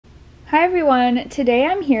Hi everyone, today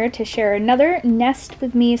I'm here to share another nest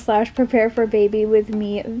with me / prepare for baby with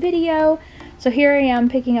me video. So here I am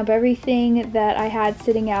picking up everything that I had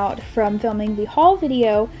sitting out from filming the haul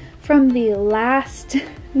video from the last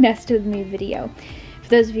nest with me video. For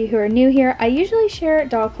those of you who are new here, I usually share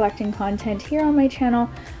doll collecting content here on my channel,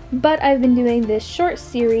 but I've been doing this short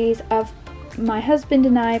series of my husband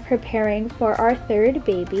and I preparing for our third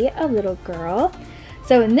baby, a little girl.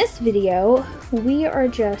 So in this video, we are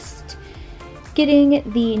just getting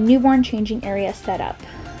the newborn changing area set up.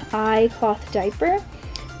 I cloth diaper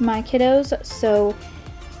my kiddos, so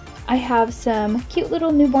I have some cute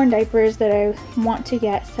little newborn diapers that I want to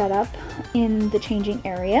get set up in the changing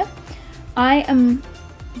area. I am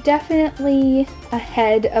definitely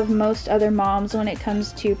ahead of most other moms when it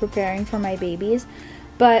comes to preparing for my babies,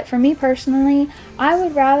 but for me personally, I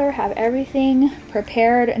would rather have everything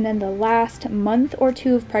prepared and then the last month or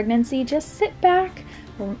two of pregnancy just sit back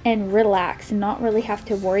and relax and not really have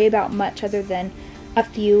to worry about much other than a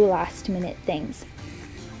few last minute things.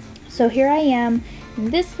 So here I am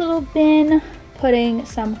in this little bin, putting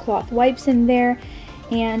some cloth wipes in there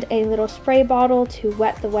and a little spray bottle to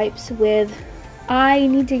wet the wipes with. I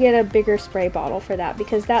need to get a bigger spray bottle for that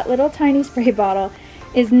because that little tiny spray bottle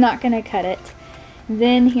is not going to cut it.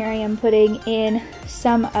 Then here I am putting in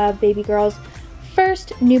some of baby girl's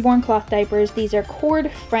first newborn cloth diapers. These are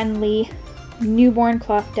cord friendly newborn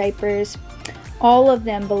cloth diapers. All of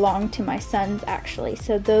them belong to my sons actually,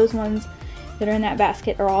 so those ones that are in that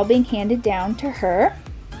basket are all being handed down to her.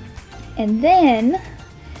 And then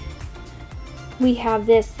we have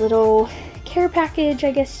this little care package,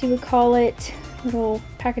 I guess you would call it, little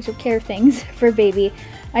package of care things for baby.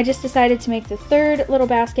 I just decided to make the third little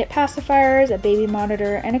basket pacifiers, a baby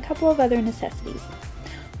monitor, and a couple of other necessities.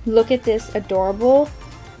 Look at this adorable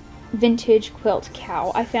vintage quilt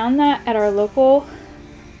cow. I found that at our local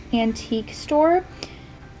antique store.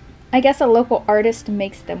 I guess a local artist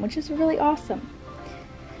makes them, which is really awesome.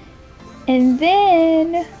 And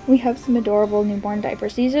then we have some adorable newborn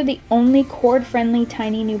diapers. These are the only cord-friendly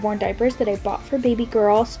tiny newborn diapers that I bought for baby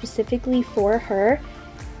girl, specifically for her,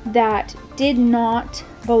 that did not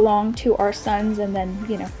belong to our sons and then,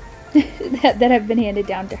 you know, that have been handed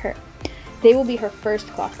down to her. They will be her first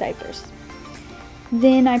cloth diapers.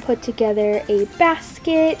 Then I put together a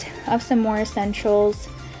basket of some more essentials.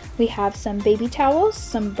 We have some baby towels,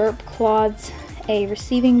 some burp cloths, a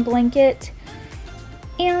receiving blanket,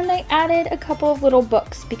 and I added a couple of little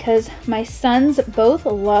books because my sons both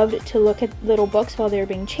loved to look at little books while they were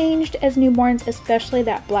being changed as newborns, especially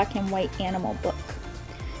that black and white animal book.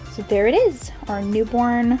 So there it is, our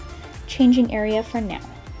newborn changing area for now.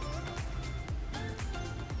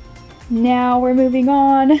 Now we're moving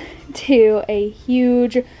on to a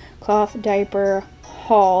huge cloth diaper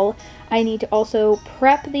haul. I need to also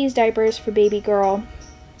prep these diapers for baby girl.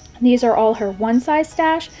 These are all her one size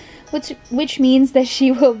stash, which means that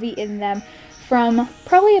she will be in them from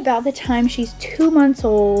probably about the time she's 2 months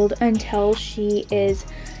old until she is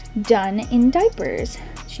done in diapers.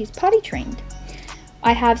 She's potty trained.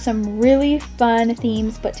 I have some really fun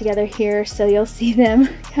themes put together here, so you'll see them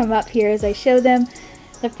come up here as I show them.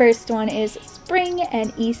 The first one is spring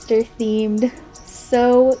and Easter themed.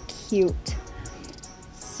 So cute.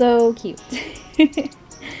 So cute.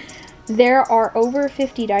 There are over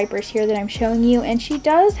 50 diapers here that I'm showing you, and she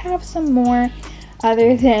does have some more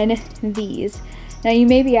other than these. Now you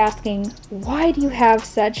may be asking, why do you have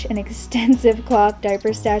such an extensive cloth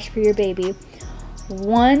diaper stash for your baby?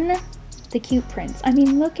 One, the cute prints. I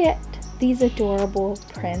mean, look at these adorable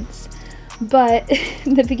prints. But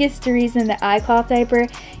the biggest reason that I cloth diaper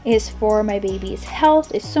is for my baby's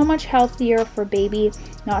health. It's so much healthier for baby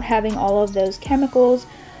not having all of those chemicals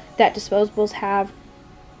that disposables have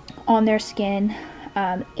on their skin.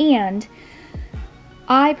 And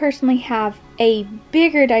I personally have a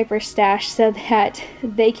bigger diaper stash so that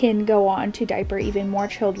they can go on to diaper even more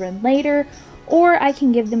children later, or I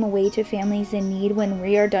can give them away to families in need when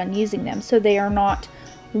we are done using them, so they are not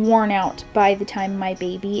worn out by the time my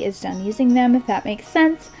baby is done using them, if that makes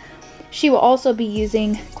sense. She will also be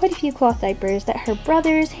using quite a few cloth diapers that her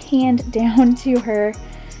brothers hand down to her,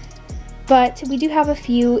 but we do have a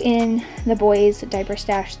few in the boys' diaper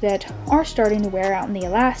stash that are starting to wear out in the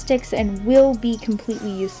elastics and will be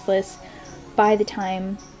completely useless by the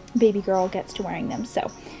time baby girl gets to wearing them. So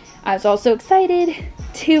I was also excited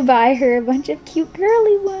to buy her a bunch of cute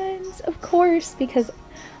girly ones, of course, because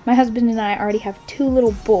my husband and I already have 2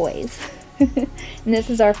 little boys, and this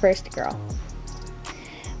is our first girl.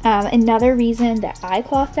 Another reason that I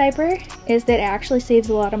cloth diaper is that it actually saves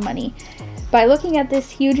a lot of money. By looking at this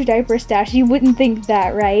huge diaper stash, you wouldn't think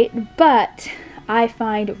that, right? But I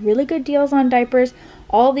find really good deals on diapers.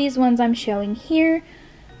 All these ones I'm showing here,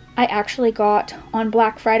 I actually got on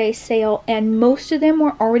Black Friday sale, and most of them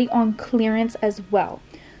were already on clearance as well.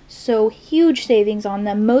 So huge savings on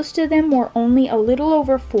them. Most of them were only a little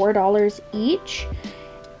over $4 each.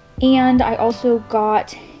 And I also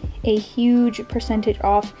got a huge percentage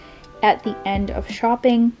off at the end of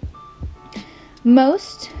shopping.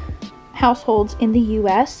 Most households in the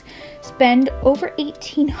US spend over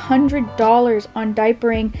 $1,800 on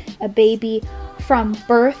diapering a baby from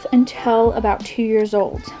birth until about 2 years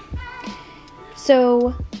old.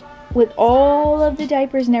 So with all of the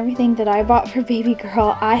diapers and everything that I bought for baby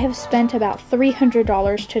girl, I have spent about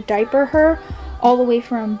 $300 to diaper her all the way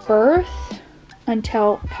from birth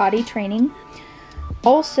until potty training.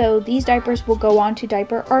 Also, these diapers will go on to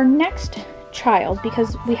diaper our next child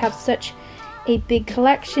because we have such a big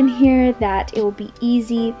collection here that it will be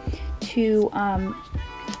easy to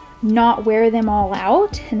not wear them all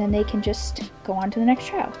out, and then they can just go on to the next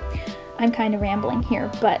child. I'm kind of rambling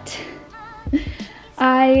here, but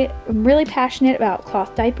I am really passionate about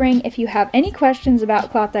cloth diapering. If you have any questions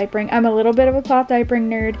about cloth diapering, I'm a little bit of a cloth diapering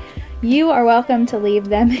nerd. You are welcome to leave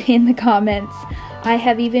them in the comments. I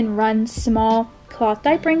have even run small cloth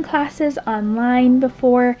diapering classes online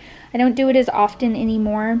before. I don't do it as often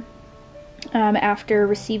anymore after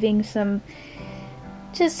receiving some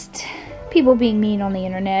just people being mean on the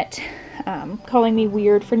internet, calling me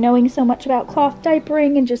weird for knowing so much about cloth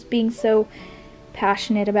diapering and just being so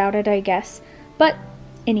passionate about it, I guess. But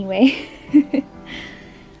anyway,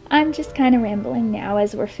 I'm just kind of rambling now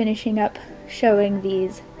as we're finishing up showing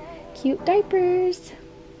these cute diapers.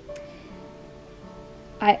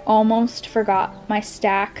 I almost forgot my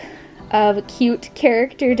stack of cute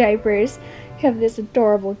character diapers. We have this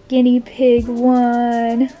adorable guinea pig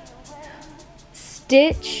one,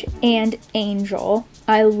 Stitch, and Angel.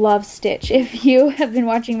 I love Stitch. If you have been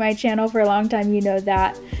watching my channel for a long time, you know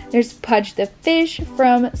that. There's Pudge the fish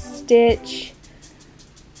from Stitch.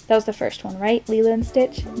 That was the first one, right? Lilo and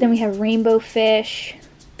Stitch. Then we have Rainbow Fish,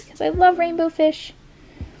 because I love Rainbow Fish.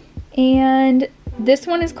 And this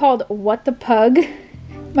one is called What the Pug.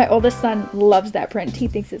 My oldest son loves that print. He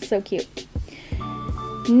thinks it's so cute.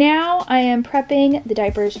 Now I am prepping the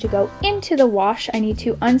diapers to go into the wash. I need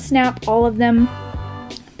to unsnap all of them,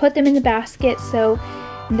 put them in the basket so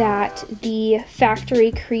that the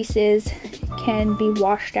factory creases can be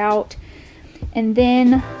washed out. And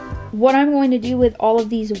then what I'm going to do with all of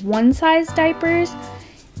these one-size diapers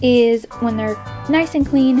is when they're nice and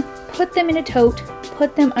clean, put them in a tote,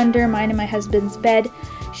 put them under mine and my husband's bed.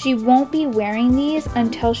 She won't be wearing these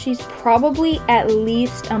until she's probably at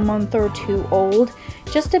least a month or two old.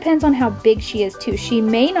 Just depends on how big she is too. She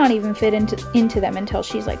may not even fit into them until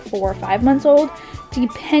she's like 4 or 5 months old,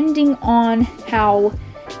 depending on how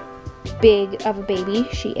big of a baby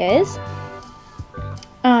she is.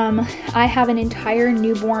 I have an entire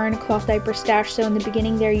newborn cloth diaper stash, so in the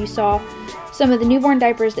beginning there you saw some of the newborn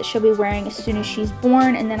diapers that she'll be wearing as soon as she's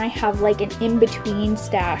born, and then I have like an in-between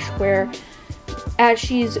stash where as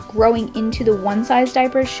she's growing into the one-size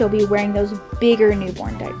diapers, she'll be wearing those bigger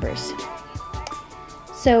newborn diapers.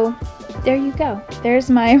 So there you go. There's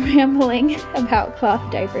my rambling about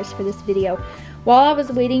cloth diapers for this video. While I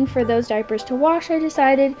was waiting for those diapers to wash, I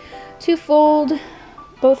decided to fold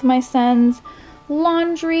both my sons'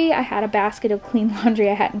 laundry. I had a basket of clean laundry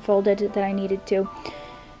I hadn't folded that I needed to.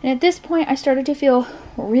 And at this point, I started to feel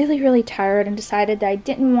really tired and decided that I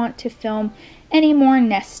didn't want to film any more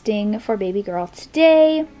nesting for baby girl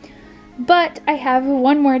today. But I have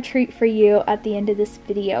one more treat for you at the end of this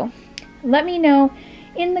video. Let me know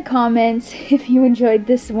in the comments if you enjoyed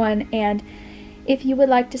this one and if you would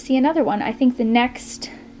like to see another one. I think the next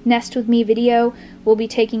Nest With Me video will be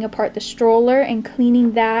taking apart the stroller and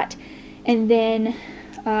cleaning that, and then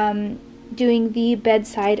doing the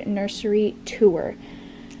bedside nursery tour.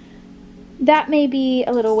 That may be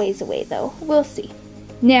a little ways away though. We'll see.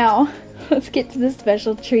 Now, let's get to the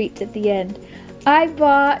special treat at the end. I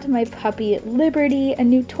bought my puppy Liberty a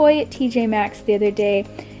new toy at TJ Maxx the other day,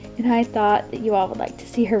 and I thought that you all would like to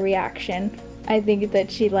see her reaction. I think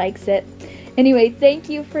that she likes it. Anyway, thank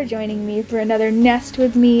you for joining me for another Nest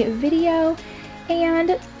With Me video,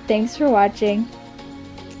 and thanks for watching.